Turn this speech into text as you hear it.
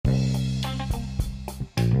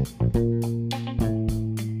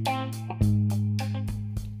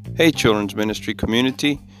Hey, Children's Ministry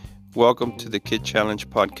community. Welcome to the Kid Challenge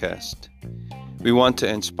podcast. We want to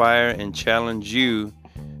inspire and challenge you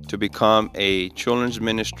to become a children's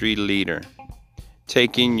ministry leader,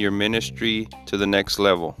 taking your ministry to the next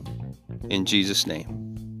level. In Jesus' name.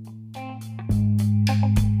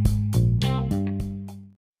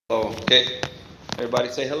 Okay. Everybody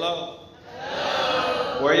say hello.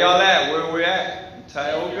 Hello. Where y'all at? Where we at?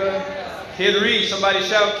 Tioga? Kid Reach. Somebody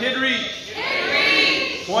shout Kid Reach. Kid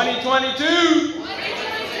Reach. 2022.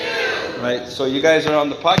 Right. So you guys are on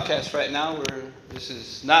the podcast right now. This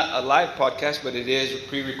is not a live podcast, but it is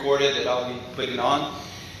pre-recorded that I'll be putting on.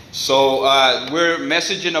 So we're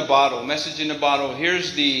Message in a Bottle. Message in a Bottle.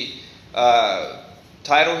 Here's the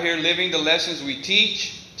title here, Living the Lessons We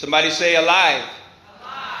Teach. Somebody say alive.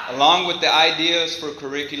 Along with the ideas for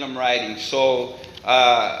curriculum writing. So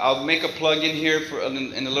I'll make a plug in here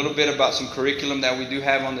in a little bit about some curriculum that we do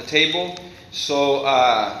have on the table. So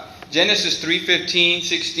Genesis 3:15,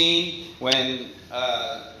 16, when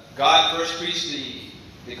God first preached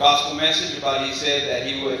the gospel message about, he said that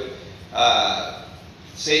he would,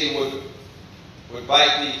 Satan would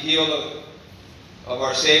bite the heel of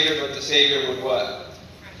our Savior, but the Savior would what?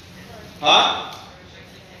 Huh?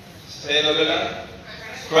 Say it a little bit louder.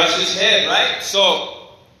 Crush his head, right? So,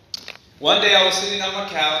 one day I was sitting on my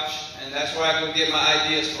couch, and that's where I go get my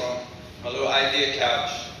ideas from, my little idea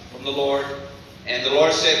couch from the Lord. And the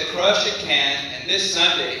Lord said, crush a can, and this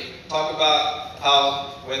Sunday, talk about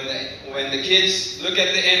how when the kids look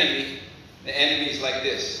at the enemy is like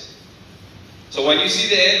this. So when you see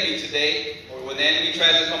the enemy today, or when the enemy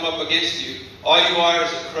tries to come up against you, all you are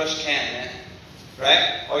is a crushed can, man.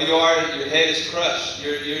 Right? All you are, your head is crushed.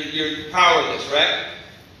 You're powerless, right?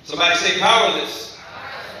 Somebody say powerless.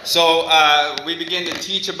 So we began to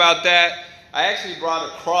teach about that. I actually brought a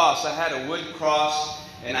cross. I had a wooden cross,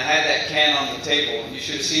 and I had that can on the table. You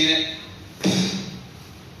should have seen it.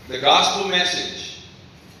 The gospel message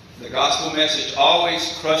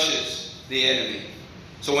always crushes the enemy.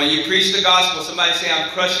 So when you preach the gospel, somebody say, I'm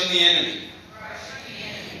crushing the enemy.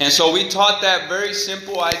 And so we taught that very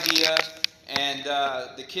simple idea. And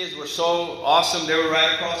the kids were so awesome. They were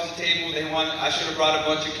right across the table. I should have brought a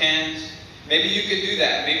bunch of cans. Maybe you could do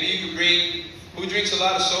that. Maybe you could bring, who drinks a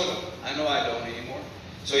lot of soda? I know I don't anymore.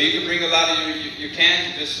 So you could bring a lot of your cans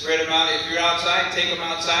and just spread them out. If you're outside, take them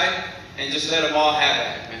outside and just let them all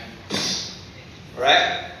have it, man.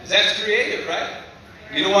 Right? That's creative, right?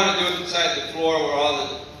 You don't want to do it inside the floor where all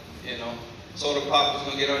the, soda pop is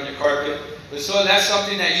going to get on your carpet. But so that's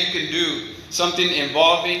something that you can do. Something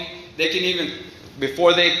involving. They can even,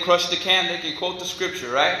 before they crush the can, they can quote the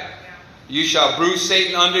scripture, right? You shall bruise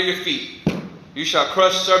Satan under your feet. You shall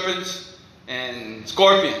crush serpents and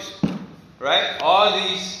scorpions, right? All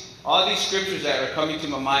these scriptures that are coming to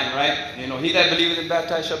my mind, right? He that believeth and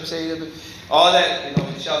baptized shall be saved. All that,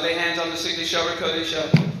 shall lay hands on the sick, they shall recover, they shall,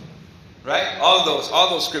 right? All those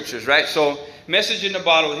scriptures, right? So, message in the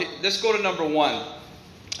bottle. Let's go to number 1.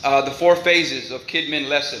 The 4 phases of KidMin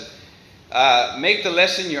lesson. Make the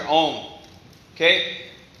lesson your own. Okay?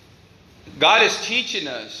 God is teaching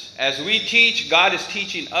us. As we teach, God is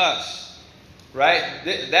teaching us. Right?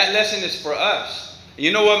 That lesson is for us.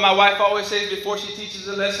 You know what my wife always says before she teaches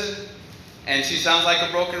a lesson? And she sounds like a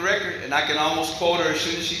broken record. And I can almost quote her as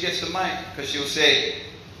soon as she gets the mic. Because she'll say,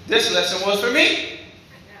 this lesson was for me.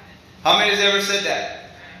 How many has ever said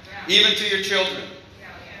that? Even to your children.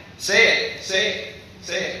 Say it.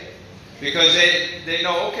 Because they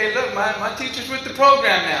know, okay, look, my teacher's with the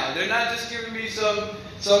program now. They're not just giving me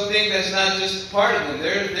something that's not just part of them.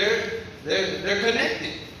 They're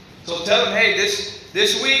connected. So tell them, hey,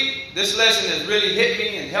 this week, this lesson has really hit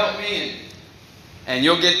me and helped me, and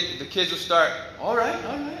the kids will start, all right,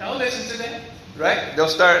 I'll listen to that. Right? They'll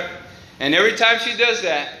start, and every time she does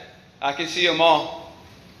that, I can see them all,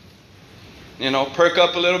 perk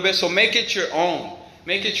up a little bit. So make it your own.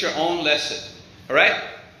 Make it your own lesson. All right?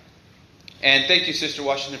 And thank you, Sister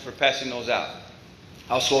Washington, for passing those out.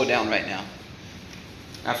 I'll slow down right now.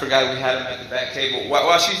 I forgot we had them at the back table.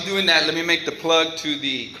 While she's doing that, let me make the plug to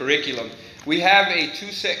the curriculum. We have a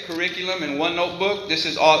 2-set curriculum in one notebook. This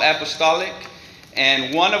is all apostolic.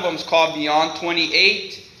 And one of them is called Beyond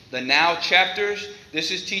 28, the Now chapters.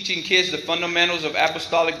 This is teaching kids the fundamentals of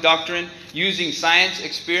apostolic doctrine using science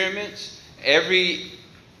experiments. Every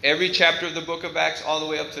chapter of the book of Acts all the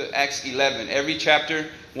way up to Acts 11. Every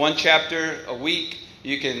chapter, 1 chapter a week.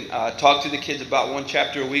 You can talk to the kids about 1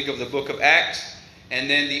 chapter a week of the book of Acts. And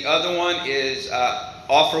then the other one is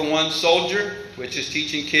Offer One Soldier, which is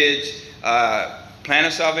teaching kids plan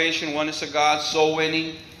of salvation, oneness of God, soul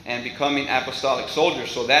winning, and becoming apostolic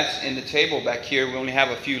soldiers. So that's in the table back here. We only have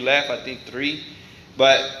a few left, I think 3.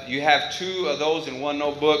 But you have 2 of those in one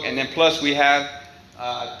notebook, and then plus we have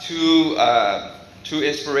 2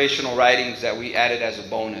 inspirational writings that we added as a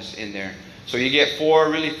bonus in there. So you get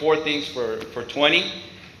 4 things for 20.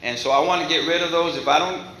 And so I want to get rid of those. If I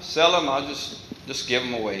don't sell them, I'll just give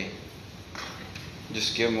them away.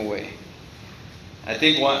 Just give them away. I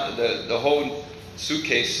think the whole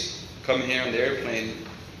suitcase coming here on the airplane,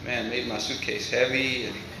 man, made my suitcase heavy,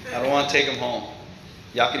 and I don't want to take them home.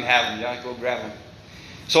 Y'all can have them. Y'all can go grab them.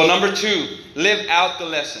 So number 2, live out the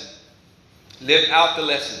lesson. Live out the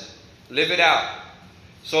lesson. Live it out.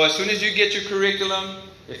 So as soon as you get your curriculum,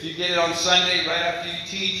 if you get it on Sunday right after you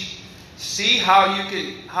teach, see how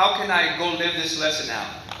can I go live this lesson out,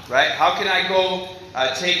 right? How can I go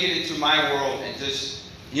take it into my world and just,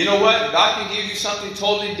 you know what? God can give you something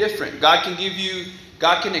totally different. God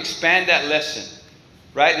can expand that lesson,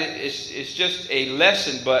 right? It's just a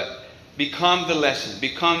lesson, but become the lesson.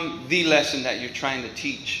 Become the lesson that you're trying to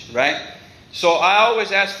teach, right? So I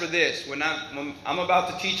always ask for this. When I'm about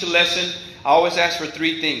to teach a lesson, I always ask for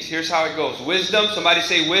 3 things. Here's how it goes. Wisdom. Somebody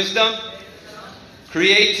say wisdom.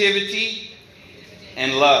 Creativity.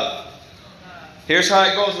 And love. Here's how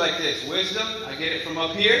it goes like this. Wisdom. I get it from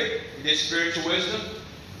up here. You get spiritual wisdom.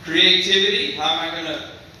 Creativity. How am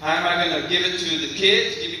I going to give it to the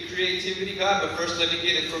kids? Give you creativity, God. But first let me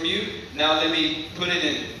get it from you. Now let me put it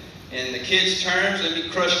in the kids' terms. Let me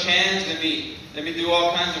crush cans. Let me do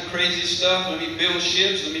all kinds of crazy stuff. Let me build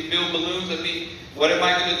ships. Let me build balloons. What am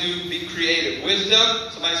I going to do? Be creative. Wisdom.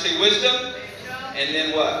 Somebody say wisdom. And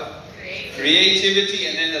then what? Creativity.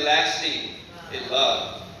 And then the last thing is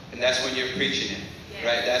love. And that's when you're preaching it.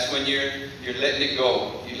 Right? That's when you're letting it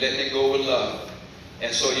go. You're letting it go with love.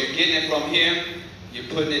 And so you're getting it from Him. You're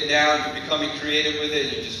putting it down. You're becoming creative with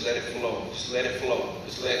it. You just let it flow. Just let it flow.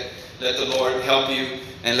 Just let the Lord help you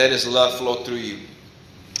and let His love flow through you.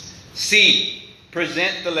 C.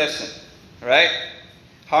 Present the lesson, right?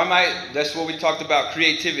 That's what we talked about,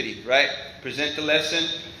 creativity, right? Present the lesson.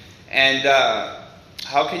 And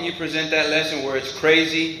how can you present that lesson where it's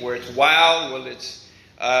crazy, where it's wild, where it's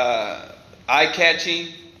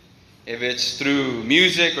eye-catching? If it's through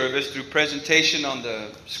music, or if it's through presentation on the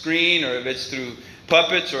screen, or if it's through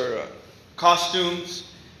puppets or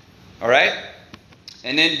costumes, all right?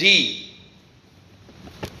 And then D.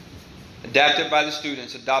 Adapted by the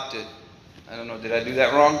students, adopted. I don't know, did I do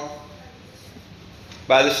that wrong?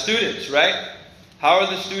 By the students, right? How are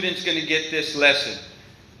the students going to get this lesson?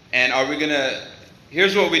 And are we going to...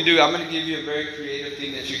 Here's what we do. I'm going to give you a very creative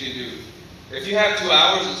thing that you can do. If you have 2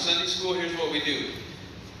 hours in Sunday school, here's what we do.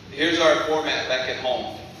 Here's our format back at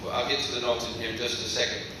home. Well, I'll get to the notes in here in just a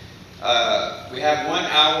second. We have 1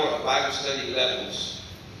 hour of Bible study levels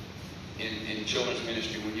in children's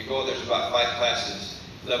ministry. When you go, there's about 5 classes.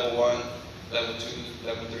 Level 1, level 2,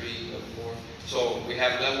 level 3, level 4. So we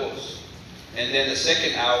have levels. And then the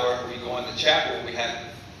second hour, we go in the chapel, we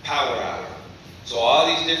have power hour. So all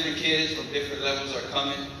these different kids from different levels are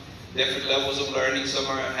coming, different levels of learning. Some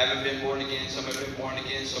haven't been born again, some have been born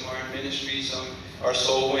again, some are in ministry, some are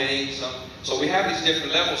soul winning. So we have these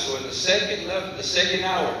different levels. So in the second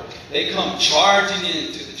hour, they come charging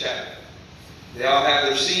into the chapel. They all have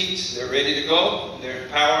their seats, they're ready to go. They're in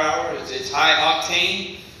power hour, it's high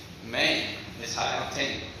octane. Man, it's high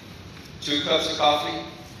octane. 2 cups of coffee,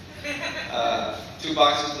 2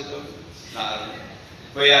 boxes of donuts. I don't know.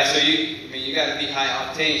 But yeah, so you got to be high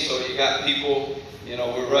octane. So you got people,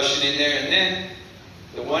 we're rushing in there, and then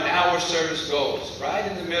the 1 hour service goes right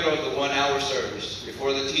in the middle of the 1 hour service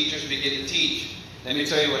before the teachers begin to teach. Let me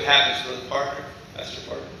tell you what happens, Brother Parker, Pastor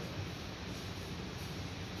Parker.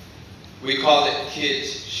 We call it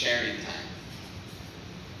kids sharing time.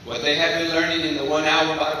 What they have been learning in the 1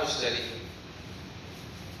 hour Bible study.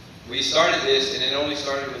 We started this, and it only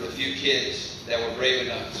started with a few kids that were brave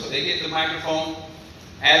enough. So they get the microphone.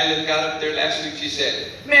 Adeline got up there last week. She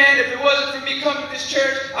said, "Man, if it wasn't for me coming to this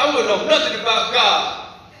church, I wouldn't know nothing about God."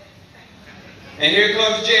 And here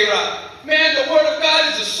comes J-Rock. "Man, the Word of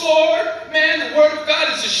God is a sword. Man, the Word of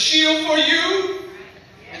God is a shield for you."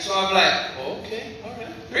 And so I'm like, okay, all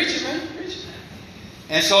right. Preach it, man. Preach it.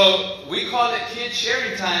 And so we call it kids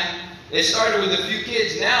sharing time. It started with a few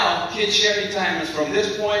kids. Now, kids sharing time is from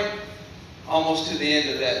this point almost to the end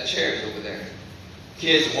of that chairs over there.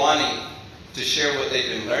 Kids wanting to share what they've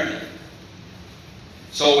been learning.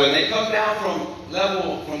 So when they come down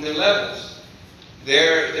from their levels,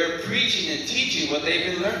 they're preaching and teaching what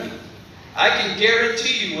they've been learning. I can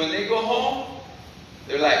guarantee you when they go home,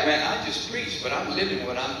 they're like, "Man, I just preached, but I'm living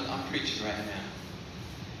what I'm preaching right now."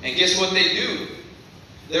 And guess what they do?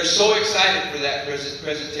 They're so excited for that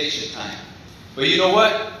presentation time. But you know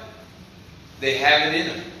what? They have it in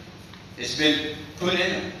them. It's been put in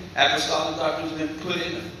them. Apostolic doctrine has been put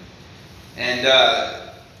in them. And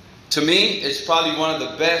to me, it's probably one of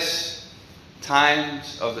the best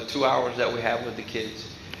times of the 2 hours that we have with the kids.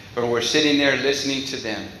 When we're sitting there listening to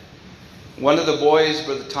them. One of the boys,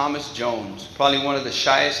 Brother Thomas Jones, probably one of the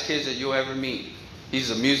shyest kids that you'll ever meet. He's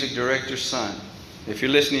a music director's son. If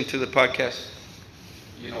you're listening to the podcast,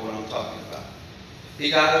 you know what I'm talking about.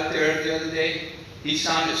 He got up there the other day. He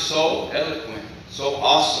sounded so eloquent, so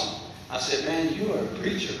awesome. I said, man, you are a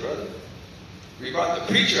preacher, brother. We brought the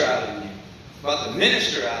preacher out of you. Brought the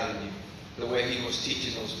minister out of you. The way he was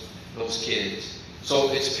teaching those kids.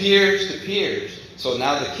 So it's peers to peers. So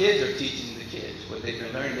now the kids are teaching the kids. What they've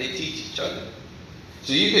been learning, they teach each other.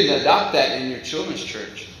 So you can adopt that in your children's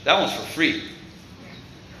church. That one's for free.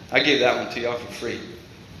 I give that one to y'all for free.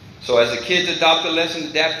 So as the kids adopt the lesson,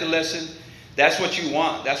 adapt the lesson, that's what you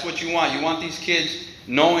want. That's what you want. You want these kids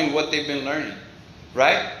knowing what they've been learning.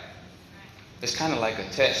 Right? It's kind of like a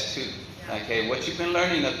test too. Like, hey, what you've been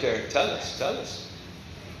learning up there, tell us. Tell us.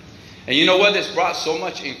 And you know what? It's brought so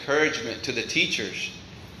much encouragement to the teachers.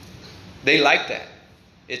 They like that.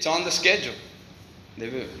 It's on the schedule.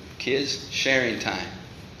 Kids sharing time.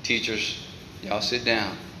 Teachers, y'all sit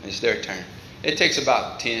down. It's their turn. It takes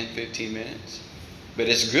about 10, 15 minutes. But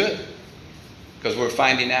it's good. Because we're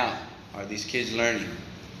finding out, are these kids learning?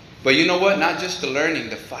 But you know what? Not just the learning,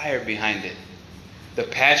 the fire behind it. The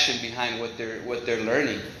passion behind what they're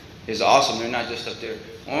learning is awesome. They're not just up there,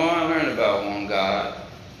 oh, I learned about one God.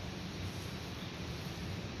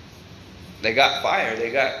 They got fire.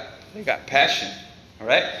 They got passion. All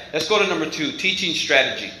right? Let's go to number 2, teaching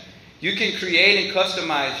strategy. You can create and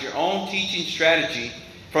customize your own teaching strategy.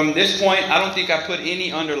 From this point, I don't think I put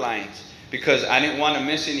any underlines because I didn't want to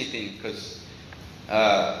miss anything because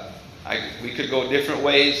we could go different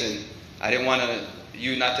ways and I didn't want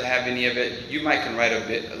you not to have any of it. You might can write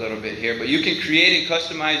a little bit here, but you can create and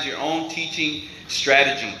customize your own teaching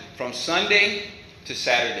strategy from Sunday to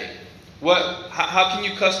Saturday. How can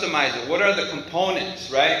you customize it? What are the components,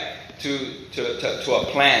 right, to a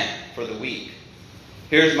plan for the week?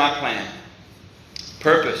 Here's my plan.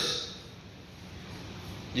 Purpose.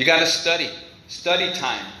 You got to study. Study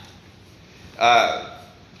time.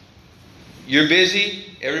 You're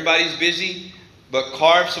busy. Everybody's busy. But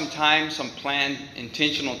carve some time, some planned,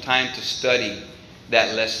 intentional time to study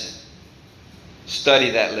that lesson. Study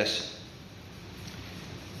that lesson.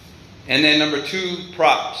 And then number 2,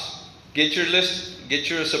 props. Get your list. Get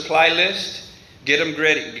your supply list. Get them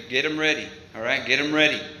ready. Get them ready. All right? Get them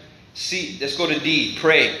ready. C. Let's go to D.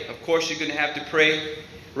 Pray. Of course, you're going to have to pray.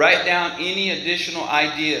 Write down any additional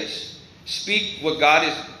ideas. Speak what God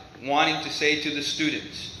is wanting to say to the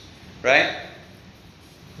students. Right?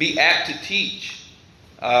 Be apt to teach.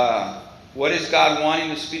 What is God wanting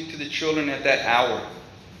to speak to the children at that hour?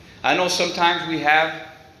 I know sometimes we have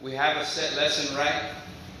a set lesson, right?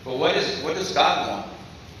 But what does God want?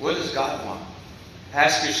 What does God want?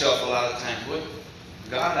 Ask yourself a lot of times,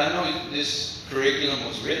 God, I know this curriculum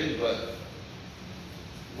was written, but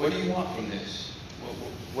what do you want from this?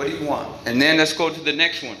 What do you want? And then let's go to the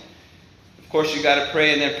next one. Of course, you got to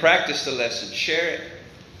pray and then practice the lesson. Share it.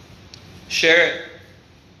 Share it.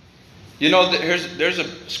 You know, there's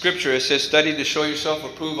a scripture. It says, study to show yourself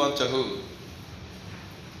approved unto who?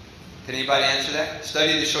 Can anybody answer that?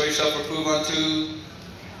 Study to show yourself approved unto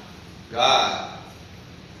God.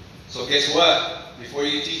 So guess what? Before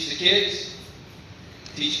you teach the kids,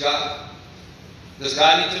 teach God. Does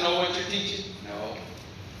God need to know what you're teaching? No.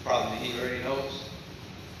 Probably He already knows.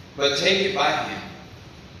 But take it by Him.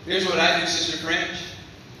 Here's what I do, Sister French.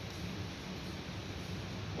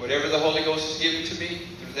 Whatever the Holy Ghost has given to me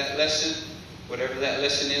through that lesson, whatever that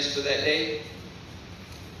lesson is for that day,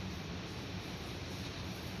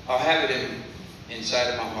 I'll have it inside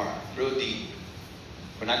of my heart, real deep.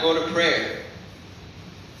 When I go to prayer,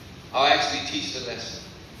 I'll actually teach the lesson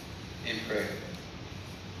in prayer.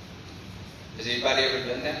 Has anybody ever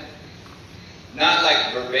done that? Not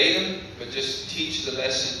like verbatim, but just teach the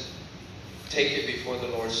lesson. Take it before the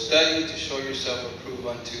Lord. Study to show yourself approved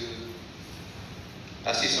unto.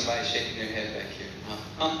 I see somebody shaking their head back here.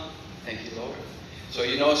 Thank you, Lord. So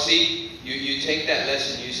see, you take that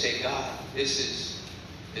lesson, you say, God, is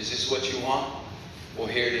this what you want? Well,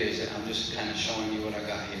 here it is, and I'm just kind of showing you what I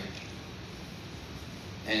got here.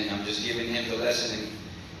 And I'm just giving Him the lesson,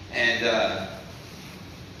 and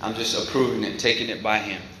I'm just approving it, taking it by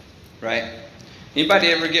Him, right? Anybody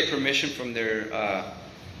ever get permission from their,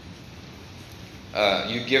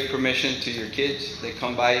 you give permission to your kids, they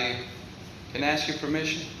come by you, can I ask you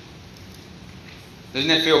permission? Doesn't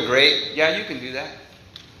it feel great? Yeah, you can do that.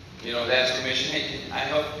 You know, that's permission. Hey, can I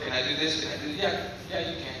help? Can I do this? Can I do that? Yeah,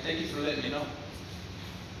 you can. Thank you for letting me know.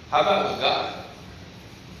 How about with God?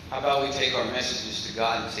 How about we take our messages to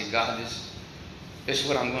God and say, God, this is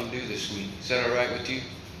what I'm going to do this week. Is that all right with you?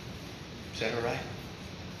 Is that all right?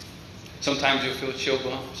 Sometimes you'll feel chill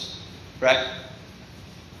bumps, right?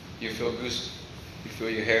 You feel goose. You feel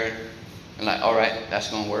your hair. And like, all right,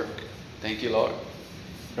 that's going to work. Thank you, Lord.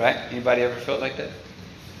 Right? Anybody ever felt like that?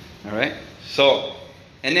 All right? So,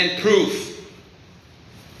 and then proof.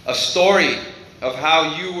 A story of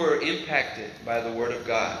how you were impacted by the Word of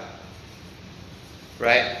God.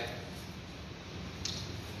 Right?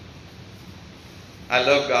 I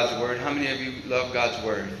love God's Word. How many of you love God's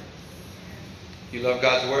Word? You love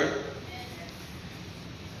God's Word?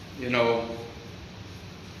 You know,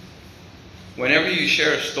 whenever you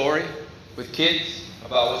share a story with kids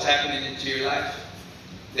about what's happening into your life,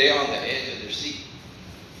 they're on the edge of their seat.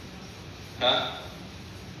 Huh?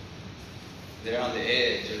 They're on the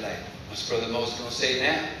edge. They're like, what's Brother Moses going to say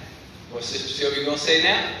now? What's Sister Sylvia going to say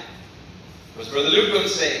now? What's Brother Luke going to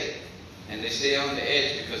say? And they stay on the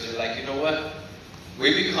edge because they're like, you know what?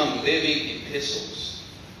 We become living epistles.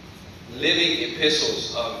 Living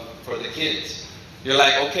epistles for the kids. You're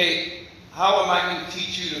like, okay, how am I going to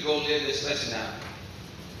teach you to go live this lesson out?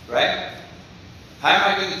 Right? How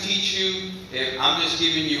am I going to teach you if I'm just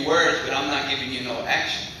giving you words, but I'm not giving you no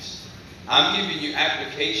actions? I'm giving you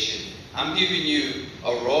application. I'm giving you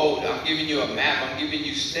a road. I'm giving you a map. I'm giving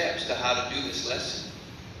you steps to how to do this lesson.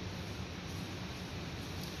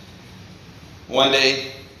 One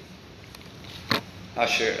day, I'll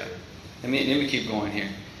share that. Let me keep going here.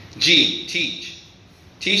 G, teach.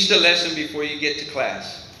 Teach the lesson before you get to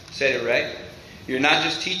class. Said it right? You're not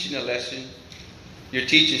just teaching the lesson. You're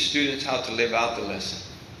teaching students how to live out the lesson.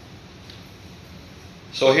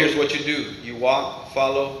 So here's what you do. You walk,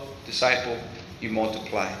 follow, disciple, you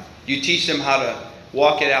multiply. You teach them how to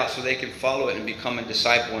walk it out so they can follow it and become a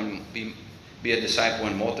disciple and be a disciple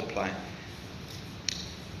and multiply.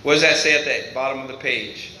 What does that say at the bottom of the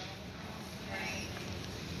page?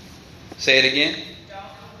 Say it again. Don't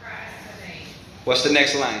procrastinate. What's the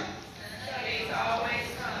next line? It's always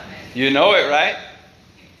coming. You know it, right?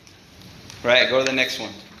 Right, go to the next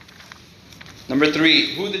one. Number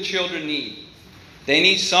 3, who the children need. They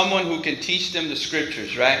need someone who can teach them the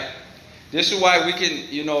scriptures, right? This is why we can,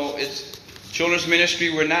 it's children's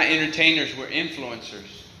ministry. We're not entertainers, we're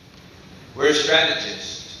influencers. We're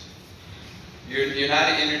strategists. You're not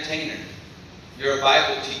an entertainer. You're a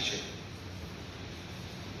Bible teacher.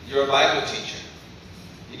 You're a Bible teacher.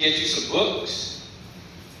 You get you some books.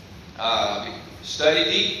 Study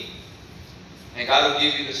deep. And God will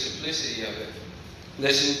give you the simplicity of it.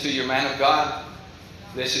 Listen to your man of God.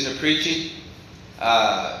 Listen to preaching.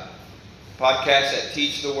 Podcasts that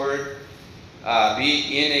teach the Word.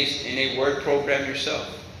 Be in a Word program yourself.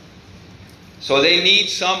 So they need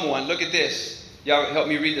someone. Look at this. Y'all help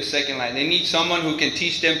me read the second line. They need someone who can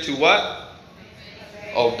teach them to what?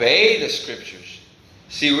 Obey the Scriptures.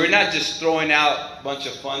 See, we're not just throwing out a bunch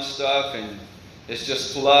of fun stuff and it's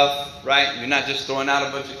just fluff, right? You're not just throwing out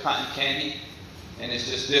a bunch of cotton candy and it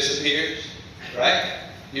just disappears, right?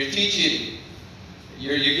 You're teaching,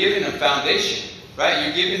 you're giving them foundation, right?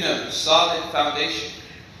 You're giving them a solid foundation.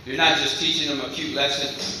 You're not just teaching them a cute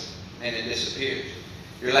lesson and it disappears.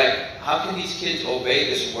 You're like, how can these kids obey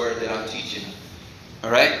this word that I'm teaching them? All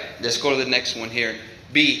right? Let's go to the next one here.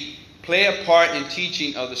 B, play a part in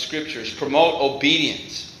teaching of the Scriptures. Promote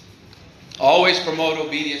obedience. Always promote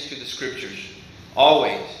obedience to the Scriptures.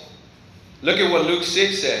 Always. Look at what Luke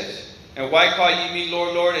 6 says. And why call ye me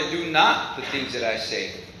Lord, Lord, and do not the things that I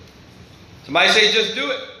say? Somebody say, just do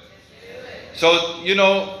it. So,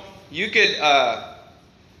 you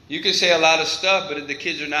could say a lot of stuff, but if the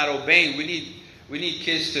kids are not obeying, we need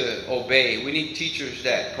kids to obey. We need teachers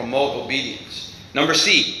that promote obedience. Number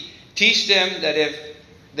C, teach them that if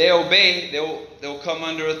they obey, they'll come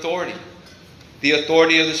under authority. The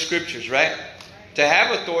authority of the Scriptures, right? To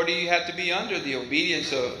have authority, you have to be under the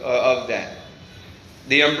obedience of that.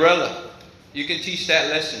 The umbrella. You can teach that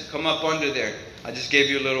lesson. Come up under there. I just gave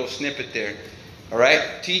you a little snippet there. All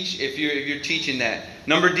right? Teach if you're teaching that.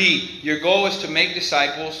 Number D, your goal is to make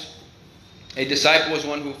disciples. A disciple is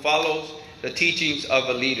one who follows the teachings of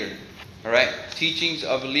a leader. All right? Teachings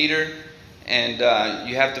of a leader, and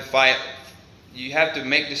you have to fight. You have to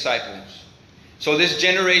make disciples. So this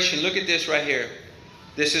generation, look at this right here.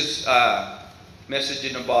 This is message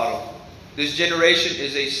in a bottle. This generation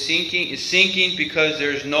is sinking because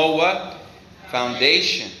there's no what?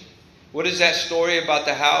 Foundation. What is that story about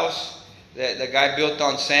the house that the guy built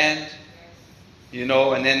on sand? You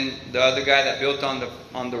know, and then the other guy that built on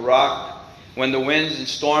the rock, when the winds and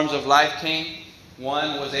storms of life came,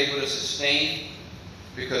 one was able to sustain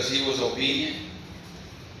because he was obedient.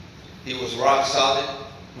 He was rock solid.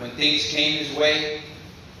 When things came his way,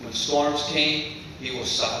 when storms came, he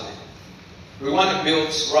was solid. We want to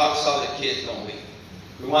build rock solid kids, don't we?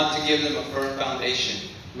 We want to give them a firm foundation.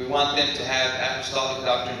 We want them to have apostolic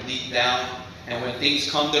doctrine deep down, and when things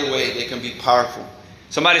come their way, they can be powerful.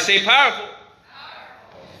 Somebody say powerful.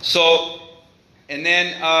 So, and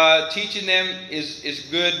then teaching them is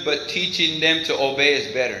good, but teaching them to obey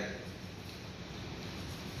is better.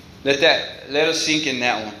 Let us sink in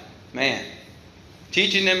that one. Man,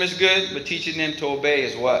 teaching them is good, but teaching them to obey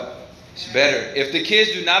is what? It's better. If the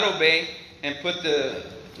kids do not obey and put the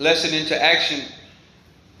lesson into action,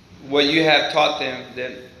 what you have taught them,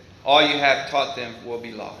 then all you have taught them will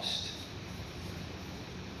be lost.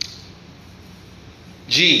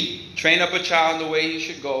 G, train up a child in the way he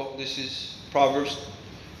should go. This is Proverbs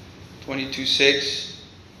 22:6.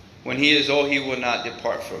 When he is old, he will not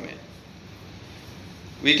depart from it.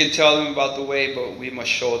 We can tell them about the way, but we must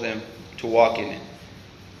show them to walk in it.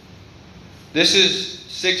 This is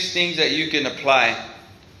 6 things that you can apply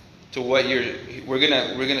to what we're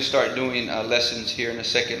gonna start doing lessons here in a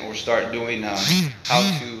second. We'll start doing how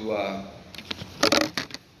to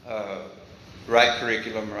write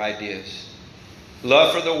curriculum or ideas.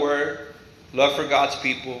 Love for the Word, love for God's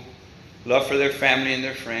people, love for their family and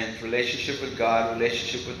their friends, relationship with God,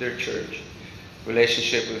 relationship with their church,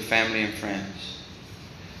 relationship with family and friends.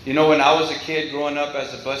 You know, when I was a kid growing up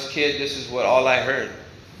as a bus kid, this is what all I heard.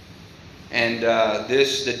 And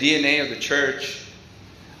the DNA of the church,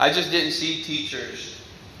 I just didn't see teachers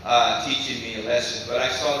teaching me a lesson, but I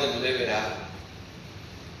saw them live it out.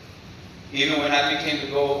 Even when I became to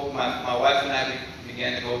go, my wife and I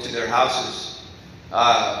began to go to their houses,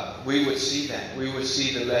 we would see that. We would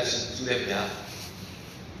see the lessons lived out.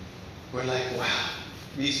 We're like, wow,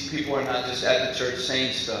 these people are not just at the church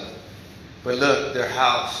saying stuff, but look, their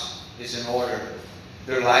house is in order.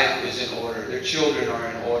 Their life is in order. Their children are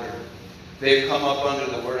in order. They've come up under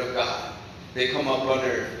the Word of God. They come up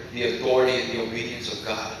under the authority and the obedience of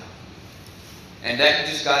God. And that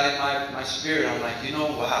just got in my spirit. I'm like, you know,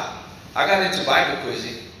 wow. I got into Bible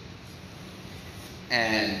quizzing.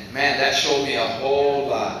 And man, that showed me a whole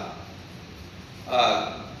lot.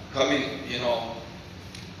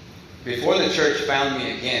 Before the church found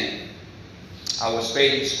me again, I was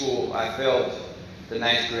failing school. I failed the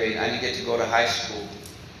 9th grade. I didn't get to go to high school.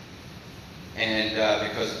 And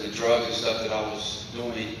because of the drugs and stuff that I was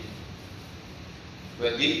doing.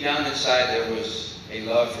 But deep down inside there was a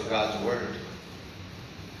love for God's Word.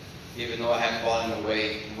 Even though I had fallen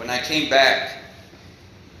away. When I came back,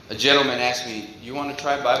 a gentleman asked me, "You want to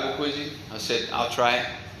try Bible quizzing?" I said, "I'll try it."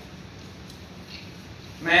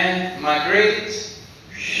 Man, my grades.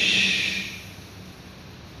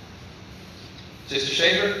 Sister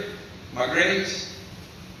Schaefer, my grades.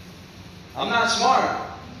 I'm not smart.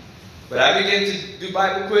 But I began to do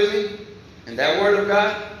Bible quizzing, and that Word of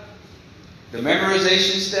God, the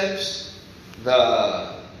memorization steps,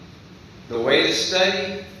 the way to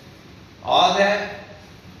study, all that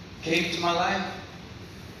came to my life.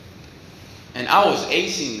 And I was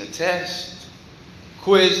acing the test,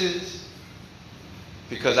 quizzes,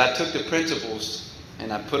 because I took the principles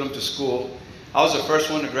and I put them to school. I was the first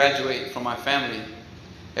one to graduate from my family.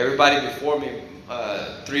 Everybody before me,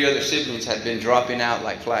 3 other siblings had been dropping out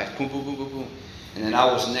like flies. Boom, boom, boom, boom, boom. And then I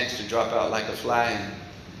was next to drop out like a fly, and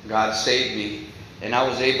God saved me. And I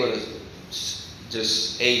was able to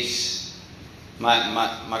just ace.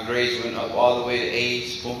 My grades went up all the way to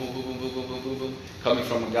A's. Boom, boom, boom, boom, boom, boom, boom, boom, boom. Coming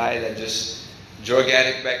from a guy that just drug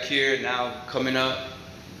addict back here, now coming up.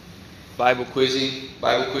 Bible quizzing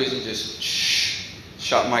just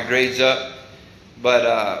shot my grades up. But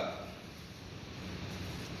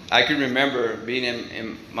I can remember being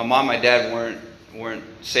in my mom and my dad weren't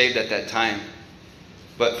saved at that time.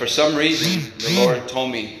 But for some reason, the Lord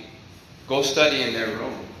told me, go study in their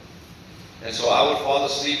room. And so I would fall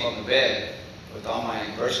asleep on the bed with all my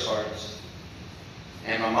verse cards.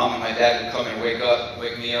 And my mom and my dad would come and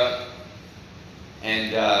wake me up.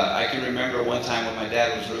 And I can remember one time when my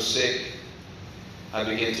dad was real sick, I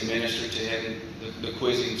began to minister to him the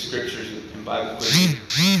quizzing scriptures and Bible quizzing.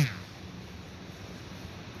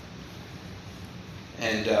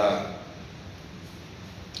 And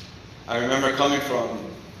I remember I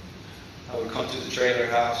would come to the trailer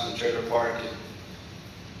house, the trailer park, and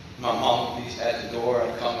my mom would be at the door.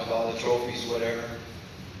 I'd come with all the trophies, whatever.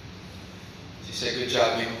 She said, "Good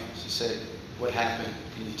job, Mimo." She said, "What happened?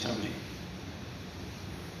 Can you tell me?"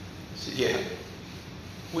 I said, "Yeah."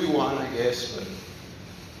 We won, I guess, but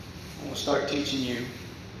I'm going to start teaching you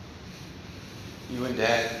and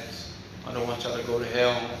Dad. I don't want y'all to go to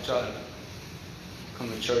hell. I want y'all to come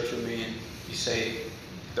to church with me and be saved.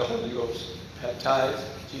 The Holy Ghost, baptized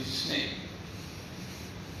in Jesus' name.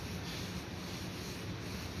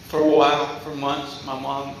 For a while, for months, my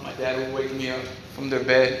mom, my dad would wake me up from their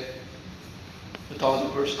bed with all the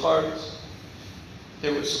verse cards.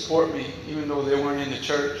 They would support me, even though they weren't in the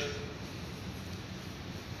church.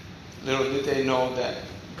 Little did they know that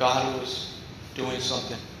God was doing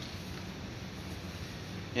something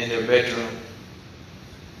in their bedroom.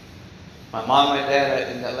 My mom and my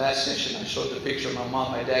dad, in that last session, I showed the picture of my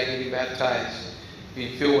mom and my dad getting baptized,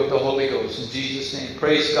 being filled with the Holy Ghost. In Jesus' name,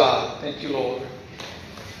 praise God. Thank you, Lord.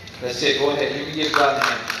 That's it. Go ahead. You can give God a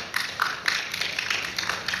hand.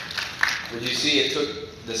 But you see, it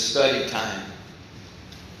took the study time.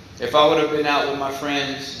 If I would have been out with my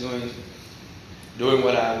friends doing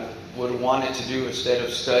what I would have wanted to do instead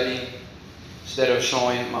of studying, instead of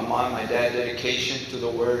showing my mom and my dad dedication to the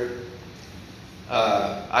Word,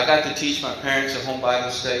 I got to teach my parents a home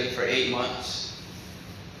Bible study for 8 months.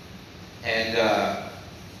 And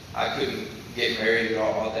I couldn't get married or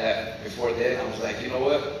all that. Before then, I was like, you know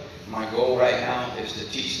what? My goal right now is to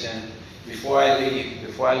teach them before I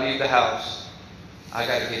leave the house. I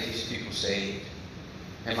got to get these people saved.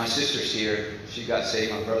 And my sister's here. She got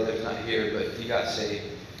saved. My brother's not here, but he got saved.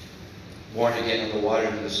 Born again of the water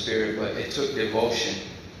and the Spirit. But it took devotion.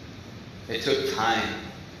 It took time.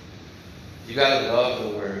 You got to love the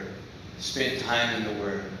Word. Spend time in the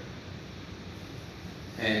Word.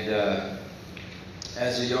 And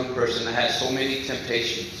as a young person, I had so many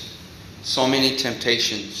temptations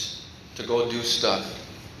to go do stuff.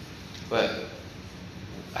 But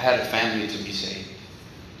I had a family to be saved.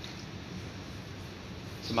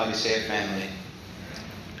 Somebody say a family.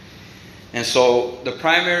 And so the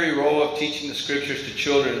primary role of teaching the Scriptures to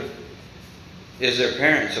children is their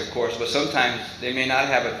parents, of course, but sometimes they may not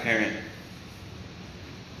have a parent.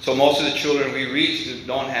 So most of the children we reach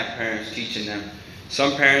don't have parents teaching them.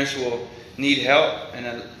 Some parents will need help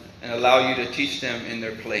and allow you to teach them in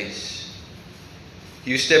their place.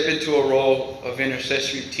 You step into a role of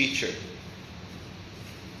intercessory teacher.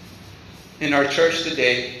 In our church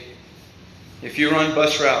today, if you run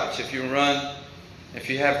bus routes, if you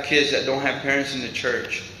have kids that don't have parents in the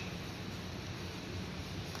church,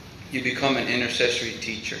 you become an intercessory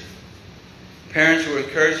teacher. Parents will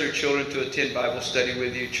encourage their children to attend Bible study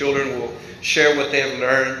with you. Children will share what they have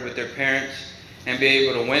learned with their parents and be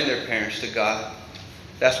able to win their parents to God.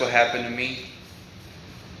 That's what happened to me.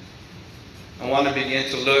 I want to begin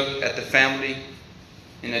to look at the family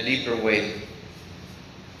in a deeper way.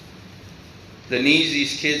 The needs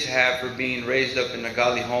these kids have for being raised up in a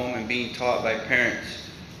godly home and being taught by parents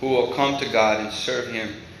who will come to God and serve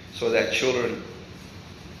Him so that children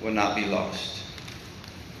will not be lost.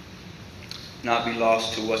 Not be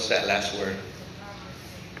lost to, what's that last word?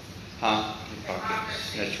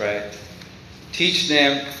 Hypocrisy. That's right. Teach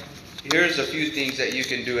them. Here's a few things that you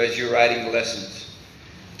can do as you're writing lessons.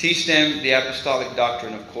 Teach them the apostolic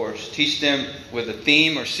doctrine, of course. Teach them with a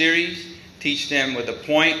theme or series. Teach them with a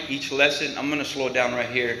point each lesson. I'm going to slow down right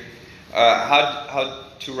here. How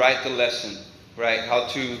to write the lesson, right? How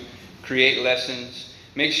to create lessons.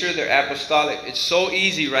 Make sure they're apostolic. It's so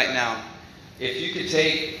easy right now. If you could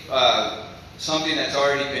take something that's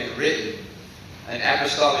already been written, an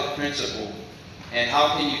apostolic principle, and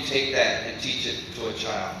how can you take that and teach it to a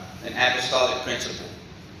child? An apostolic principle,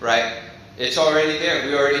 right? It's already there.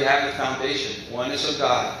 We already have the foundation. Oneness of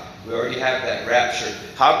God. We already have that rapture.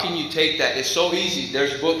 How can you take that? It's so easy.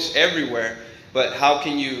 There's books everywhere. But how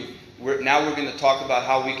can you... Now we're going to talk about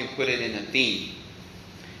how we can put it in a theme.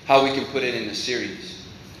 How we can put it in a series.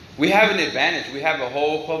 We have an advantage. We have a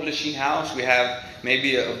whole publishing house. We have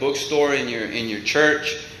maybe a bookstore in your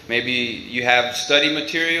church. Maybe you have study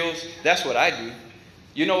materials. That's what I do.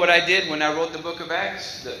 You know what I did when I wrote the book of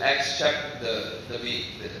Acts? The Acts chapter,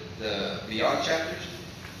 the Beyond chapters.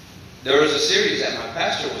 There was a series that my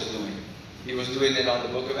pastor was doing. He was doing it on the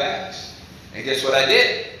book of Acts. And guess what I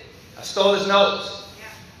did? I stole his notes.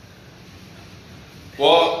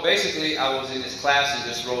 Well, basically, I was in his class and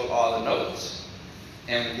just wrote all the notes.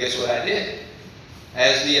 And guess what I did?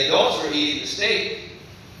 As the adults were eating the steak,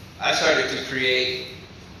 I started to create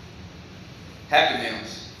Happy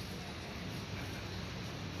Meals.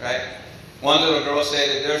 Right? One little girl said,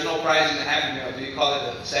 if there's no prize in the Happy Meal, do you call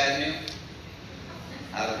it a sad meal?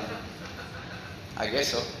 I don't know. I guess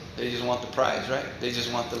so. They just want the prize, right? They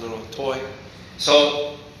just want the little toy.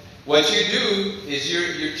 So what you do is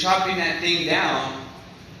you're chopping that thing down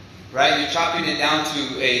right? You're chopping it down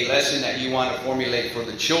to a lesson that you want to formulate for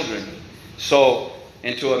the children. So,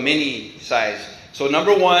 into a mini size. So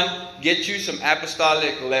number one, get you some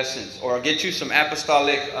apostolic lessons, or get you some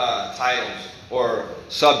apostolic titles or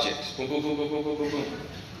subjects. Boom, boom, boom, boom, boom, boom, boom, boom.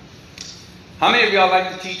 How many of y'all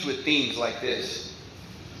like to teach with themes like this?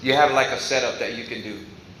 You have like a setup that you can do,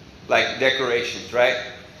 like decorations, right?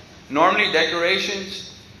 Normally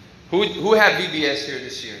decorations. Who had VBS here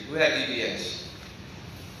this year? Who had VBS?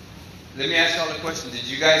 Let me ask y'all a question. Did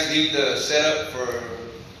you guys leave the setup for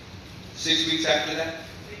 6 weeks after that?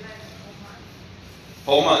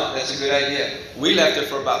 Whole month. That's a good idea. We left it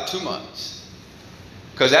for about 2 months.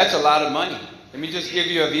 Because that's a lot of money. Let me just give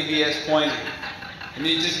you a VBS pointer. Let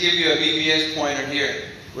me just give you a VBS pointer here.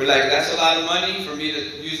 We're like, that's a lot of money for me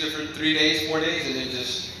to use it for 3 days, 4 days, and then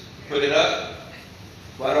just put it up.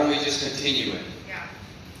 Why don't we just continue it? Yeah.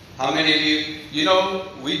 How many of you know,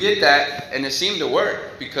 we did that, and it seemed to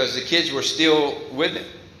work because the kids were still with it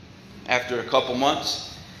after a couple months.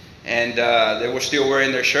 And they were still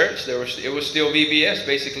wearing their shirts. It was still VBS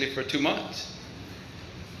basically for 2 months.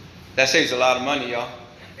 That saves a lot of money, y'all.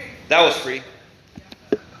 That was free.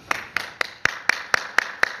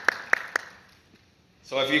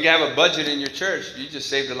 So if you have a budget in your church, you just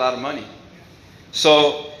saved a lot of money.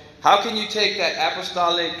 So how can you take that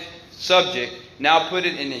apostolic subject, now put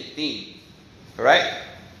it in a theme? All right?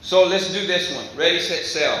 So let's do this one. Ready, set,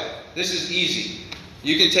 sail. This is easy.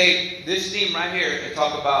 You can take this theme right here and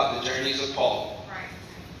talk about the journeys of Paul. Right.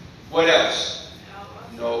 What else?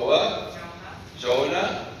 Noah.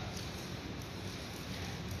 Jonah.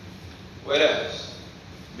 What else?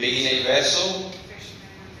 Being a vessel.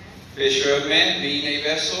 Fisher of men. Being a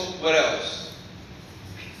vessel. What else?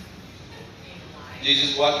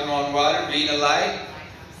 Jesus walking on water. Being a light.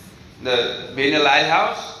 Being a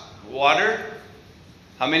lighthouse. Water.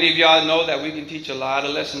 How many of y'all know that we can teach a lot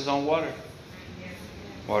of lessons on water?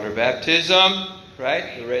 Water baptism,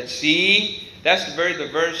 right? The Red Sea. That's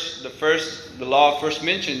the law first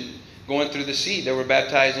mentioned going through the sea. They were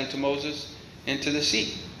baptized into Moses into the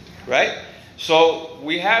sea, right? So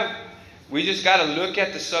we just got to look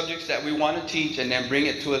at the subjects that we want to teach and then bring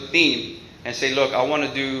it to a theme and say, look, I want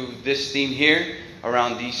to do this theme here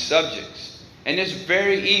around these subjects. And it's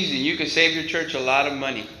very easy. You can save your church a lot of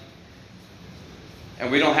money.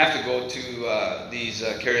 And we don't have to go to these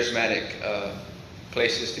charismatic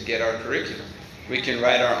places to get our curriculum. We can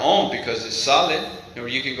write our own because it's solid, or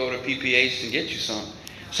you can go to PPH and get you some.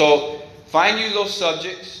 So find you those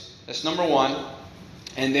subjects. That's number one.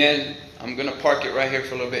 And then I'm going to park it right here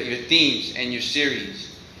for a little bit. Your themes and your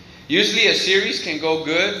series. Usually a series can go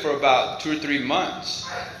good for about 2 or 3 months.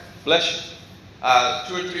 Bless you.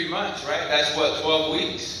 2 or 3 months, right? That's what, 12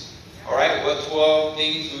 weeks. All right, what 12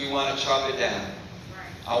 things do we want to chop it down?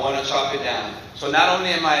 I want to chop it down. So not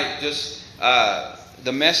only am I just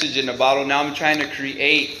the message in the bottle, now I'm trying to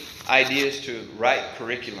create ideas to write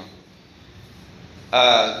curriculum.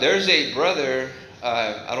 There's a brother,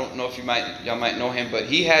 I don't know if y'all might know him, but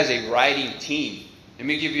he has a writing team. Let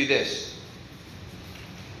me give you this.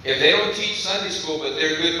 If they don't teach Sunday school, but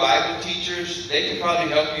they're good Bible teachers, they can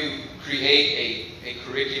probably help you create a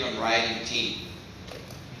curriculum writing team.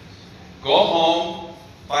 Go home,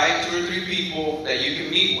 find 2 or 3 people that you can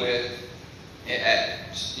meet with at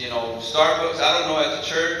Starbucks, I don't know, at the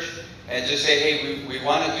church, and just say, hey, we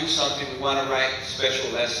want to do something. We want to write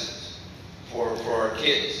special lessons for our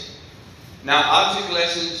kids. Now, object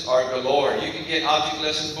lessons are galore. You can get object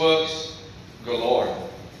lesson books galore.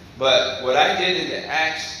 But what I did in the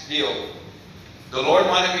Acts deal, the Lord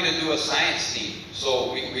wanted me to do a science team.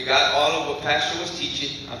 So we got all of what Pastor was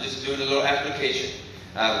teaching. I'm just doing a little application.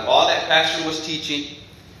 All that Pastor was teaching.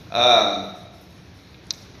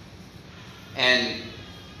 And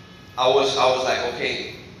I was like,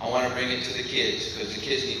 okay, I want to bring it to the kids because the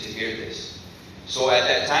kids need to hear this. So at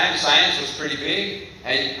that time, science was pretty big.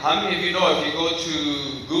 And how many of you know if you go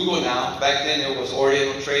to Google now, back then it was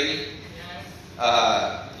Oriental Trading,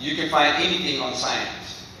 you can find anything on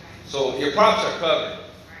science. So your prompts are covered.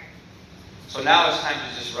 So now it's time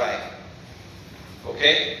to just write.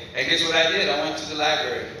 Okay? And guess what I did? I went to the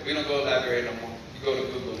library. We don't go to the library no more. You go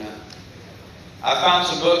to Google now. I found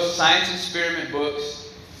some books, science experiment books,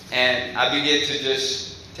 and I began to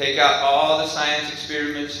just take out all the science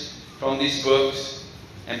experiments from these books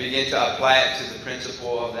and begin to apply it to the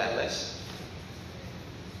principle of that lesson.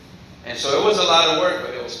 And so it was a lot of work,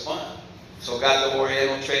 but it was fun. So got the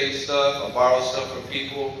Oriental Trading stuff. I borrowed stuff from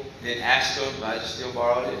people. Didn't ask them, but I just still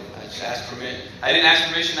borrowed it. I just asked permission. I didn't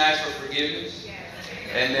ask permission, I asked for forgiveness.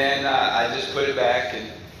 And then I just put it back.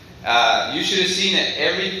 And you should have seen it.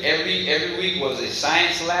 Every week was a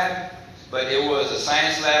science lab but it was a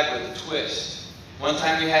science lab with a twist. One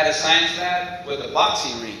time we had a science lab with a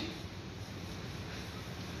boxing ring.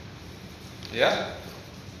 Yeah.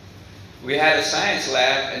 We had a science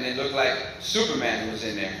lab and it looked like Superman was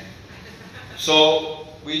in there. So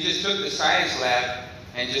we just took the science lab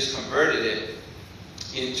and just converted it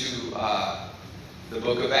into the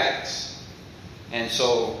book of Acts. And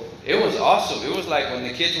so it was awesome. It was like when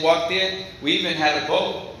the kids walked in, we even had a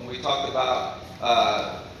boat. When we talked about,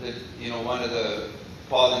 one of the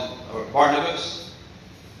Paul or Barnabas.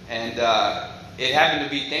 And it happened to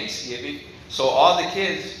be Thanksgiving. So all the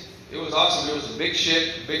kids, it was awesome. It was a big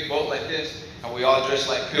ship, a big boat like this. And we all dressed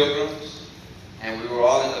like pilgrims. And we were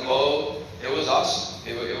all in the boat. It was awesome.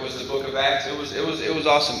 It was the book of Acts. It was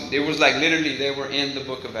awesome. It was like literally they were in the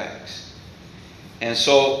book of Acts. And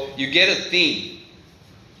so you get a theme.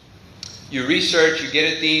 You research, you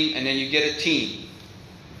get a theme, and then you get a team.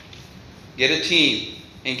 Get a team.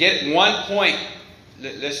 And get 1 point.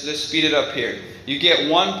 Let's speed it up here. You get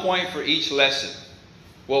 1 point for each lesson.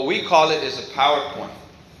 What we call it is a PowerPoint.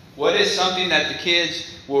 What is something that the kids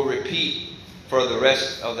will repeat for the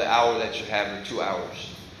rest of the hour that you have, or 2 hours?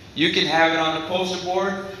 You can have it on the poster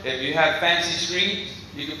board. If you have fancy screens,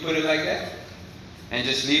 you can put it like that. And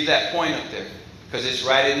just leave that point up there. Because it's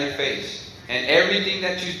right in their face. And everything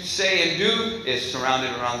that you say and do is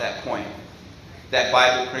surrounded around that point. That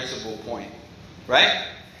Bible principle point. Right?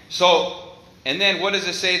 So, and then what does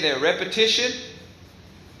it say there? Repetition.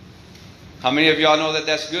 How many of y'all know that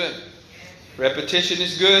that's good? Repetition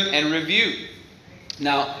is good. And review.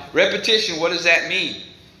 Now, repetition, what does that mean?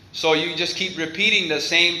 So you just keep repeating the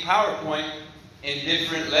same PowerPoint in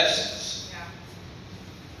different lessons.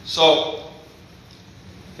 So,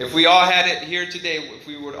 if we all had it here today, if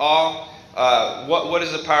we would all, what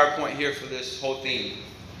is the PowerPoint here for this whole theme?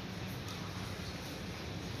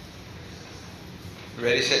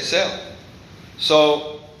 Ready, set, sail.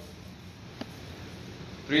 So,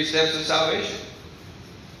 3 steps of salvation.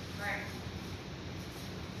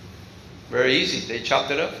 Very easy. They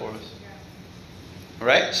chopped it up for us.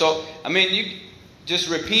 Right? So, I mean, you just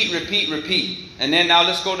repeat. And then now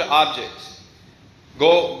let's go to objects.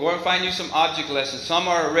 Go and find you some object lessons. Some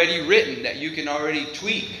are already written that you can already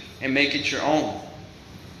tweak and make it your own.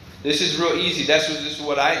 This is real easy. This is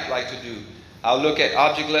what I like to do. I'll look at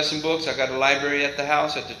object lesson books. I got a library at the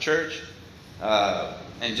house, at the church.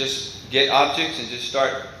 And just get objects and just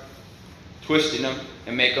start twisting them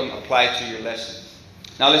and make them apply to your lesson.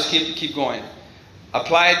 Now let's keep going.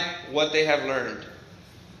 Apply what they have learned.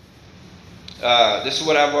 This is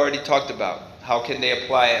what I've already talked about. How can they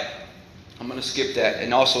apply it? I'm going to skip that.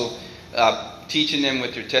 And also teaching them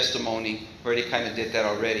with your testimony. Already kind of did that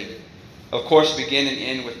already. Of course, begin and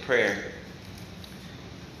end with prayer.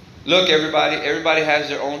 Look, everybody has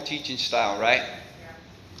their own teaching style, right?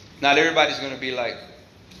 Not everybody's going to be like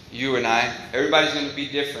you and I. Everybody's going to be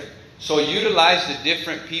different. So utilize the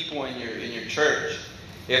different people in your church.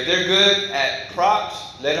 If they're good at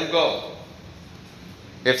props, let them go.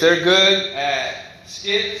 If they're good at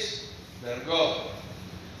skits, let them go.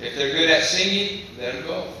 If they're good at singing, let them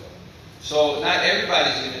go. So not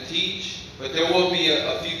everybody's going to teach, but there will be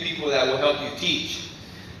a few people that will help you teach.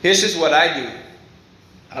 This is what I do.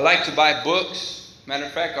 I like to buy books. Matter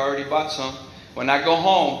of fact, I already bought some. When I go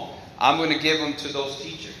home, I'm going to give them to those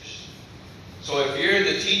teachers. So if you're in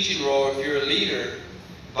the teaching role, if you're a leader,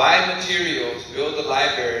 buy materials, build a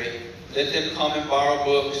library, let them come and borrow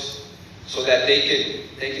books so that they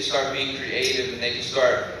can start being creative and they can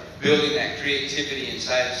start building that creativity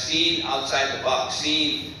inside, seeing outside the box,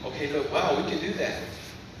 seeing, okay, look, wow, we can do that.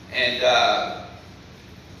 And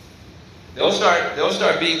they'll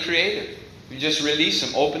start being creative. You just release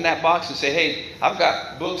them, open that box and say, hey, I've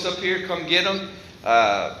got books up here, come get them.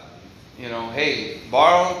 Hey,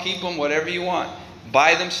 borrow them, keep them, whatever you want.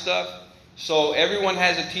 Buy them stuff. So everyone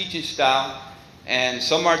has a teaching style. And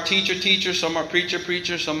some are teacher, some are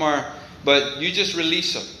preacher, some are, but you just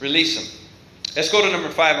release them. Let's go to number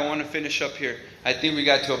 5. I want to finish up here. I think we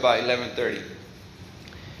got to about 11:30.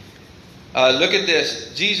 Look at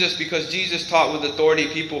this. Because Jesus taught with authority,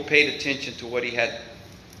 people paid attention to what he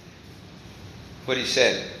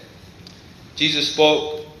said. Jesus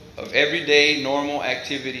spoke of everyday normal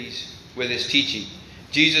activities with his teaching.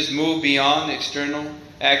 Jesus moved beyond external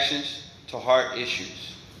actions to heart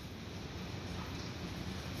issues.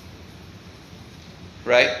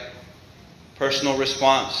 Right? Personal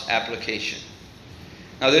response application.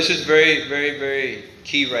 Now this is very, very, very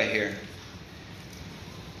key right here.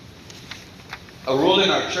 A rule in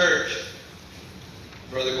our church,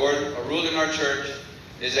 Brother Gordon, a rule in our church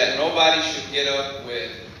is that nobody should get up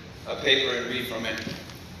with a paper and read from it.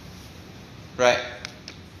 Right?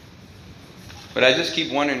 But I just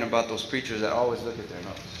keep wondering about those preachers that always look at their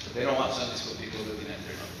notes. They don't want Sunday school people looking at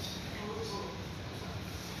their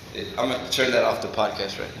notes. I'm going to turn that off the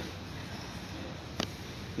podcast right now.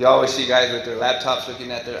 You always see guys with their laptops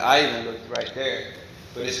looking at their... I even look right there.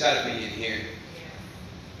 But it's got to be in here.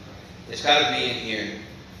 It's got to be in here.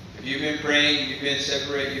 If you've been praying, you've been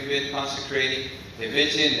separating, you've been consecrating, if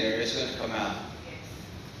it's in there, it's going to come out.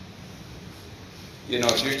 You know,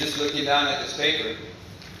 if you're just looking down at this paper,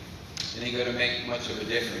 it ain't going to make much of a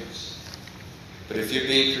difference. But if you're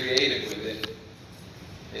being creative with it,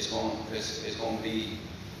 it's going to be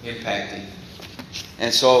impacting.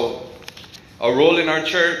 And so, a rule in our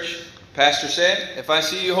church, pastor said, if I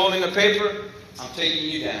see you holding a paper, I'm taking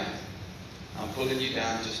you down. I'm pulling you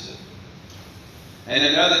down just to... And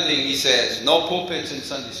another thing he says, no pulpits in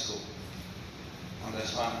Sunday school. Oh,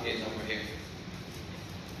 that's why I'm getting over here.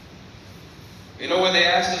 You know when they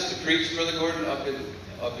asked us to preach, Brother Gordon, up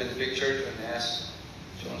in the big church, when they asked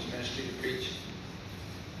Jones Ministry to preach?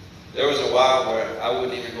 There was a while where I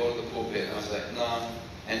wouldn't even go to the pulpit. I was like, no.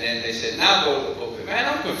 And then they said, now go to the pulpit. Man,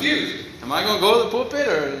 I'm confused. Am I going to go to the pulpit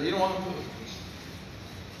or you don't want to go?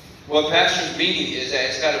 What pastor's meaning is that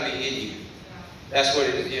it's got to be in you. That's what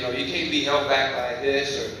it is. You know, you can't be held back by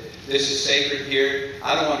this or this is sacred here.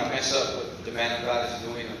 I don't want to mess up what the man of God is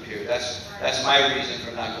doing up here. That's my reason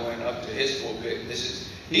for not going up to his pulpit.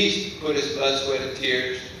 He's put his blood, sweat, and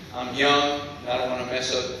tears. I'm young, and I don't want to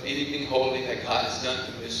mess up anything holy that God has done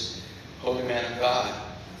to this holy man of God.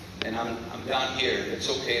 And I'm down here. It's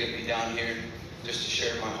okay to be down here just to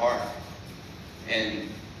share my heart. And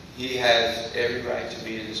he has every right to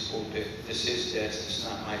be in this pulpit. This is his desk. It's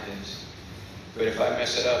not my desk. But if I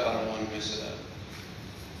mess it up, I don't want to mess it up.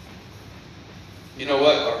 You know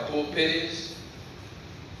what our pulpit is?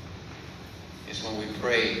 It's when we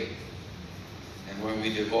pray and when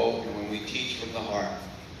we devote and when we teach from the heart.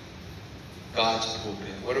 God's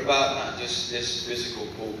pulpit. What about not just this physical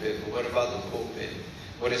pulpit, but what about the pulpit?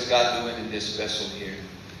 What is God doing in this vessel here?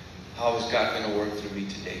 How is God going to work through me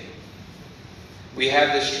today? We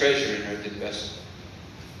have this treasure in earthen vessel.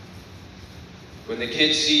 When the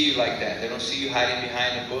kids see you like that, they don't see you hiding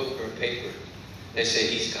behind a book or a paper. They say,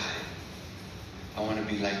 he's got it. I want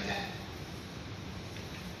to be like that.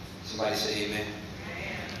 Somebody say amen.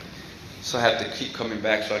 So I have to keep coming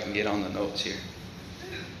back so I can get on the notes here.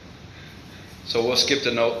 So we'll skip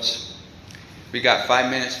the notes. We got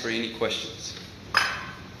 5 minutes for any questions.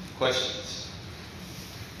 Questions?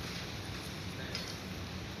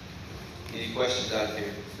 Any questions out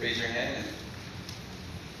there? Raise your hand.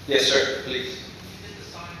 Yes, sir. Please.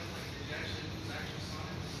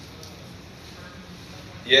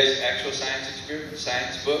 Yes, actual science experiment,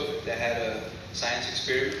 science book that had a science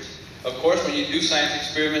experiment. Of course, when you do science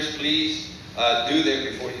experiments, please do them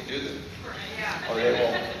before you do them, or they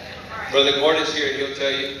won't. Brother Gordon's here; he'll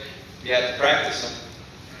tell you you have to practice them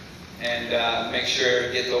and make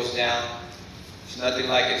sure get those down. It's nothing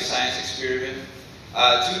like a science experiment.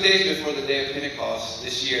 2 days before the day of Pentecost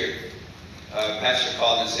this year, Pastor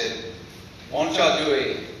called and said, "Why don't y'all do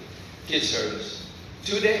a kids service?"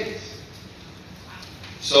 2 days.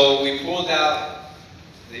 So we pulled out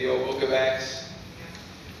the old Book of Acts.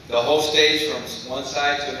 The whole stage from one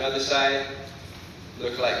side to another side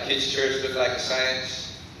looked like kids' church, looked like a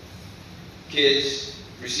science. Kids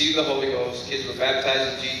received the Holy Ghost. Kids were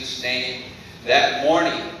baptized in Jesus' name that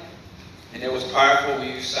morning. And it was powerful.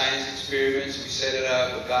 We used science experiments. We set it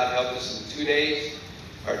up. But God helped us in 2 days.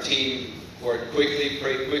 Our team worked quickly,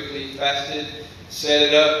 prayed quickly, fasted, set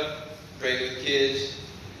it up, prayed with kids.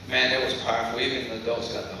 Man, that was powerful. Even the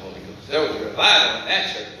adults got the Holy Ghost. There was a revival in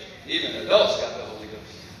that church. Even adults got the Holy Ghost.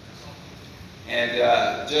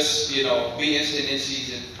 And just, be instant in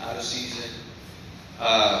season, out of season.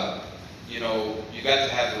 You got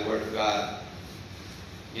to have the Word of God.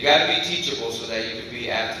 You got to be teachable so that you can be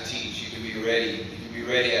apt to teach. You can be ready. You can be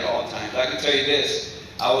ready at all times. I can tell you this.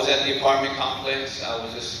 I was at the apartment complex. I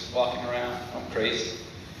was just walking around. I'm crazy.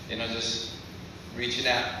 Just reaching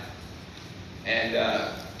out. And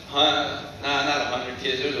not 100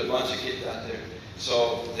 kids. There's a bunch of kids out there.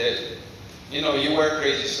 So that, you wear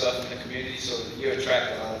crazy stuff in the community, so you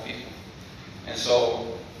attract a lot of people. And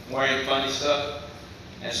so wearing funny stuff.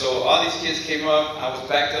 And so all these kids came up. I was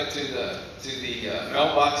backed up to the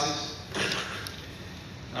mailboxes.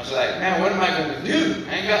 And I was like, man, what am I going to do?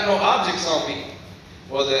 I ain't got no objects on me.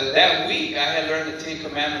 Well, that week I had learned the 10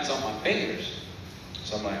 Commandments on my fingers.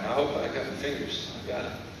 So I'm like, I hope I got my fingers. I got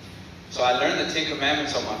it. So I learned the 10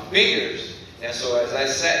 Commandments on my fingers. And so as I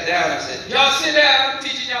sat down, I said, y'all sit down. I'm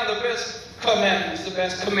teaching y'all the best commandments, the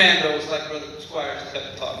best commandos, like Brother Squires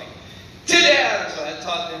taught me. Sit down. So I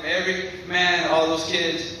taught them, every man, all those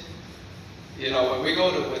kids, when we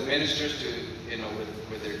go with ministers to,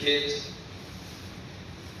 with their kids,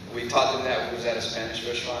 we taught them that. We was at a Spanish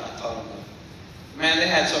restaurant. I taught them, man, they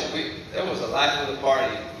had there was a life of the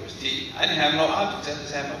party. It was deep. I didn't have no objects. I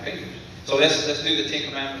just had my fingers. So let's do the 10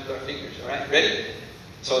 Commandments with our fingers. All right, ready?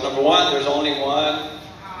 So number one, there's only one.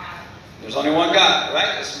 There's only one God. All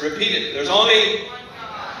right, let's repeat it. There's only one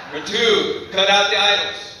God. Number two, cut out the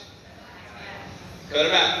idols. Cut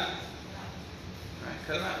them out. All right,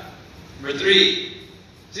 cut them out. Number three,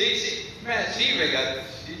 see, man, we got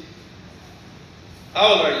this.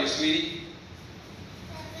 How old are you, sweetie?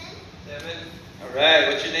 7. All right,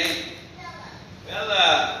 what's your name?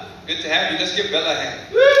 Bella. Good to have you. Let's give Bella a hand.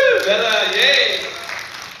 Woo! Bella, yay!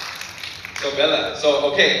 So Bella.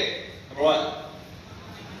 So, okay. Number one.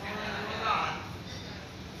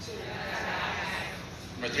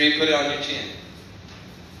 Number 3, put it on your chin.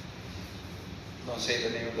 Don't say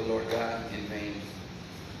the name of the Lord God in vain.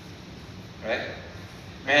 Right?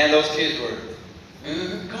 Man, those kids were,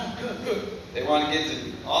 good. They want to get to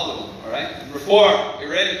all of them. All right? Number 4, you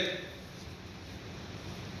ready?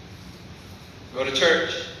 Go to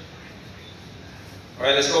church. All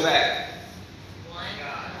right, let's go back. One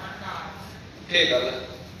God. Okay, Bella.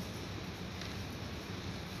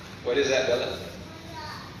 What is that, Bella?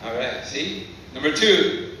 All right, see? Number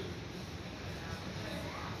 2.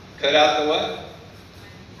 Cut out the what?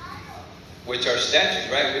 Which are statues,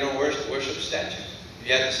 right? We don't worship statues.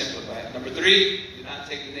 You have to simplify it. Number 3, do not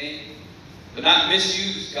take the name. Do not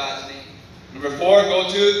misuse God's name. Number 4, go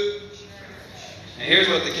to church. And here's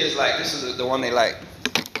what the kids like. This is the one they like.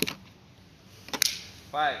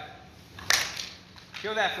 5.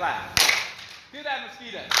 Kill that fly. Kill that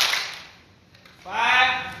mosquito.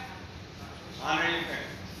 5. Honor your parents.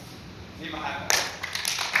 Give them a high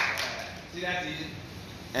five. See, that's easy.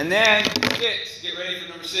 And then 6. Get ready for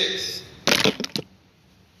number 6.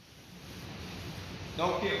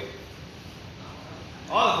 Don't kill.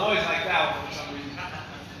 All the boys like that one for some reason.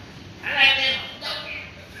 I like them.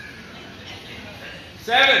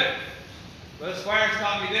 7. Well, Squires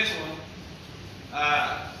taught me this one.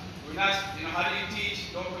 We're not, how do you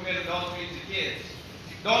teach don't commit adultery to kids?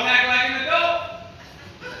 Don't act like an adult.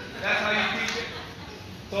 That's how you teach it.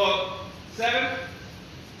 So, 7,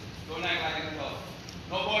 don't act like an adult.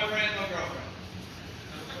 No boyfriend, no girlfriend.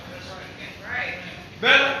 Right.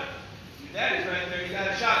 Better. Your daddy's right there. You got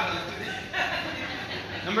a shotgun.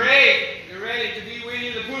 Number 8, you're ready to be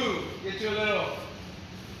Winnie the Pooh. Get your little.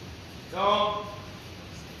 Don't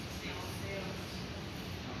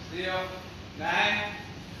steal. 9.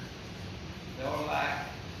 Don't lie.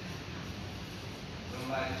 Don't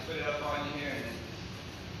lie. Just put it up on you here. And then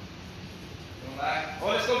don't lie. Oh,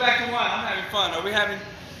 let's go back to 1. I'm having fun. Are we having?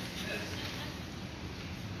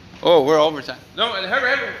 Oh, we're overtime. No,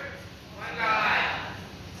 hurry. One God.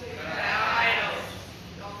 Without idols.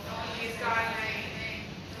 Don't use God's name.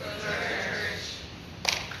 Go to church.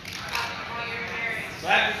 Honor your parents.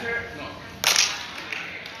 Slap the church? No.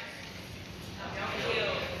 Don't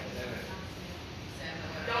kill.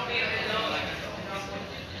 Don't be an adult.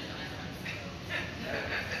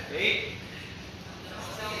 8. Don't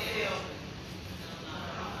steal.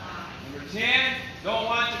 Number 10, don't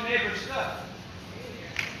want your neighbor's stuff.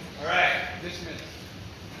 All right, dismiss.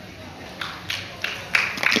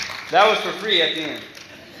 That was for free at the end.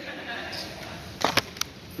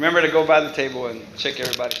 Remember to go by the table and check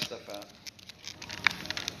everybody's stuff out.